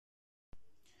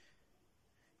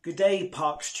Good day,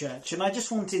 Parks Church, and I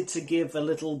just wanted to give a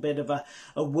little bit of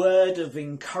a word of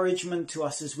encouragement to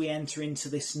us as we enter into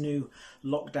this new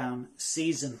lockdown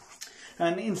season.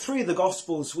 And in three of the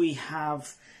Gospels we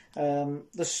have the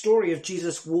story of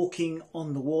Jesus walking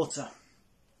on the water.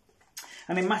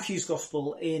 And in Matthew's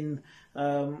Gospel, in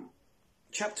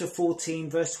chapter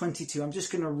 14, verse 22, I'm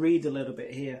just going to read a little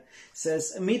bit here. It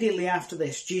says, "Immediately after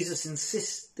this, Jesus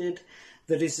insisted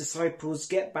that his disciples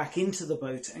get back into the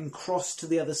boat and cross to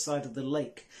the other side of the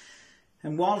lake.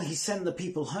 And while he sent the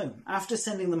people home, after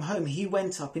sending them home, he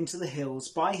went up into the hills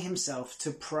by himself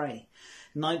to pray.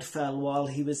 Night fell while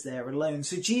he was there alone."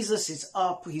 So Jesus is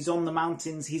up, he's on the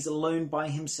mountains, he's alone by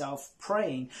himself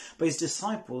praying, but his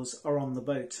disciples are on the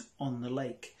boat on the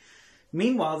lake.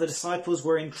 Meanwhile, the disciples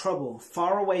were in trouble,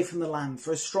 far away from the land,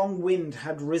 for a strong wind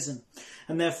had risen,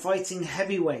 and they're fighting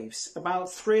heavy waves.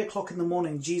 About 3 o'clock in the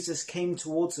morning, Jesus came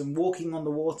towards them, walking on the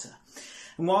water.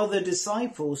 And while the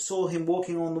disciples saw him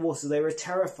walking on the water, they were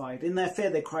terrified. In their fear,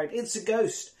 they cried, "It's a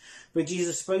ghost!" But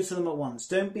Jesus spoke to them at once.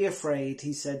 "Don't be afraid,"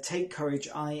 he said. "Take courage,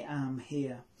 I am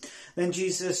here." Then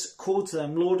Jesus called to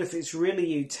them, "Lord, if it's really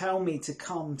you, tell me to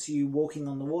come to you walking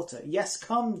on the water." "Yes,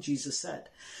 come," Jesus said.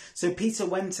 So Peter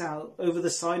went out over the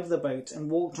side of the boat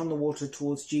and walked on the water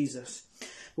towards Jesus.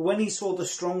 But when he saw the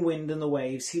strong wind and the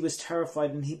waves, he was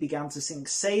terrified and he began to sink.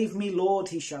 "Save me, Lord,"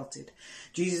 he shouted.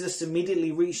 Jesus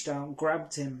immediately reached out,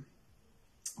 grabbed him.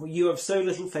 "You have so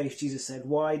little faith," Jesus said.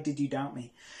 "Why did you doubt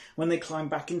me?" When they climbed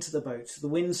back into the boat, the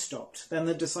wind stopped. Then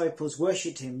the disciples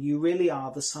worshipped him. "You really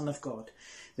are the Son of God,"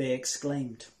 they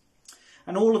exclaimed.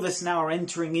 And all of us now are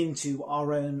entering into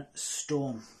our own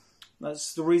storm.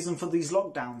 That's the reason for these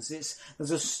lockdowns.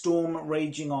 There's a storm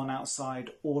raging on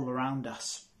outside all around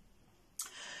us.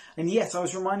 And yet I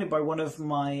was reminded by one of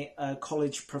my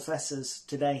college professors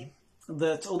today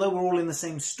that although we're all in the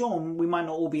same storm, we might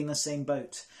not all be in the same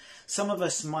boat. Some of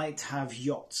us might have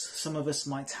yachts, some of us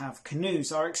might have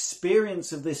canoes. Our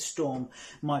experience of this storm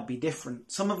might be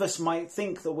different. Some of us might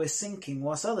think that we're sinking,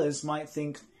 whilst others might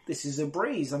think this is a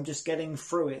breeze, I'm just getting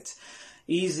through it,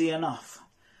 easy enough.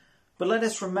 But let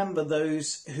us remember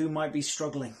those who might be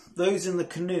struggling, those in the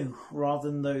canoe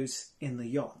rather than those in the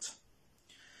yacht.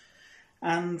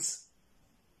 And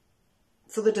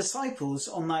for the disciples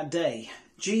on that day,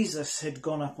 Jesus had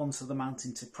gone up onto the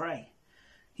mountain to pray.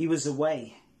 He was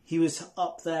away. He was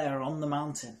up there on the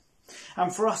mountain.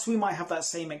 And for us, we might have that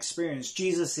same experience.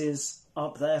 Jesus is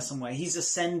up there somewhere. He's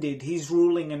ascended. He's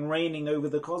ruling and reigning over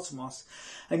the cosmos.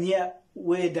 And yet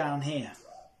we're down here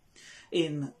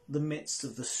in the midst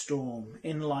of the storm,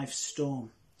 in life's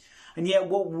storm. And yet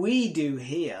what we do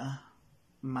here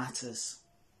matters.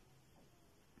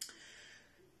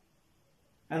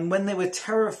 And when they were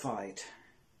terrified,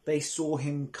 they saw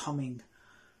him coming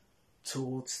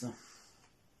towards them.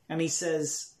 And he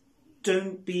says,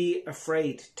 "Don't be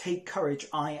afraid. Take courage.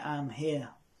 I am here."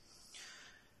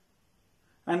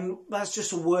 And that's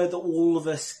just a word that all of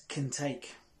us can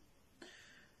take.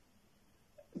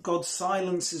 God's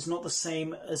silence is not the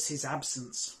same as his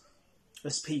absence,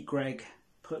 as Pete Greig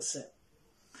puts it.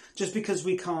 Just because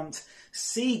we can't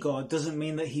see God doesn't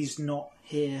mean that he's not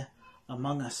here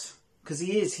among us. Because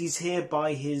he is. He's here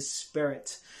by his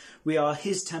Spirit. We are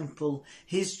his temple,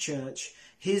 his church,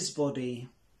 his body.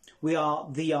 We are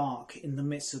the ark in the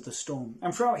midst of the storm.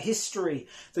 And throughout history,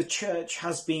 the church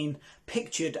has been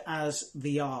pictured as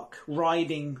the ark,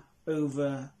 riding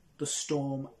over the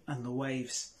storm and the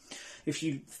waves. If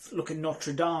you look at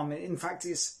Notre Dame, in fact,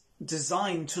 it's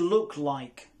designed to look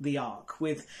like the ark,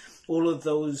 with all of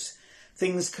those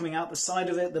things coming out the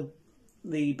side of it,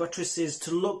 the buttresses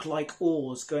to look like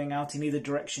oars going out in either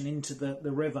direction into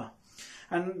the river.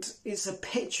 And it's a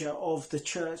picture of the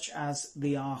church as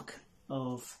the ark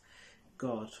of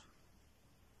God.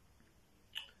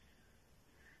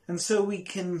 And so we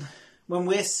can, when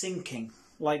we're sinking,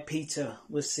 like Peter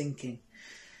was sinking,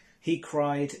 he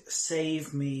cried,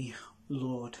 "Save me,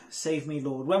 Lord, save me,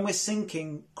 Lord." When we're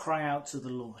sinking, cry out to the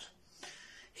Lord.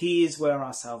 He is where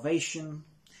our salvation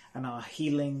and our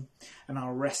healing and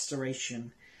our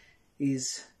restoration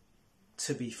is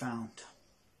to be found.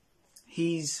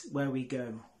 He's where we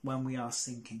go when we are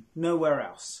sinking. Nowhere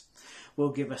else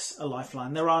will give us a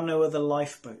lifeline. There are no other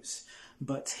lifeboats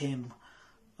but him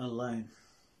alone.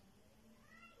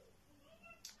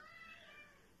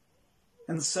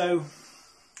 And so,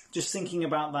 just thinking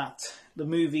about that, the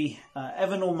movie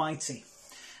Evan Almighty,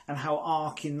 and how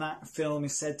Ark in that film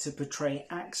is said to portray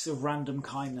acts of random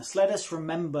kindness. Let us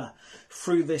remember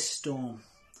through this storm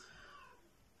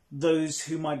those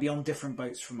who might be on different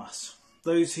boats from us,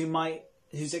 those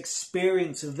whose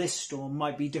experience of this storm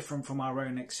might be different from our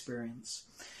own experience.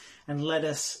 And let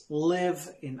us live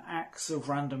in acts of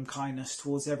random kindness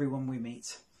towards everyone we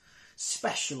meet,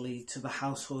 especially to the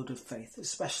household of faith,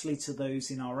 especially to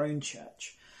those in our own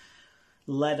church.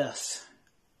 Let us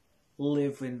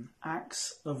live in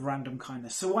acts of random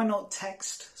kindness. So why not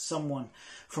text someone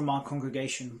from our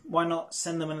congregation? Why not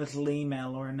send them a little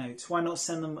email or a note? Why not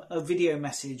send them a video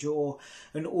message or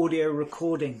an audio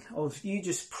recording of you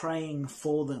just praying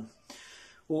for them?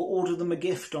 Or order them a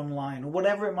gift online, or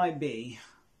whatever it might be.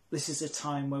 This is a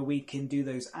time where we can do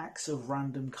those acts of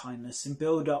random kindness and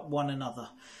build up one another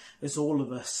as all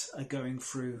of us are going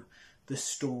through the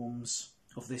storms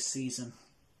of this season.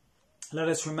 Let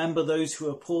us remember those who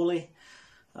are poorly,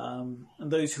 and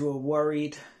those who are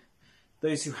worried,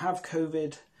 those who have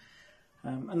COVID,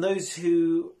 and those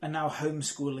who are now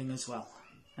homeschooling as well.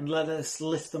 And let us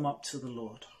lift them up to the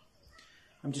Lord.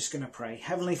 I'm just going to pray.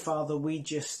 Heavenly Father, we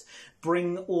just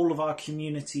bring all of our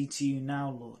community to you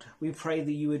now, Lord. We pray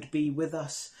that you would be with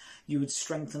us, you would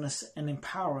strengthen us and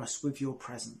empower us with your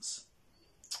presence.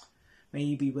 May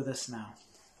you be with us now.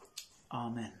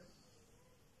 Amen.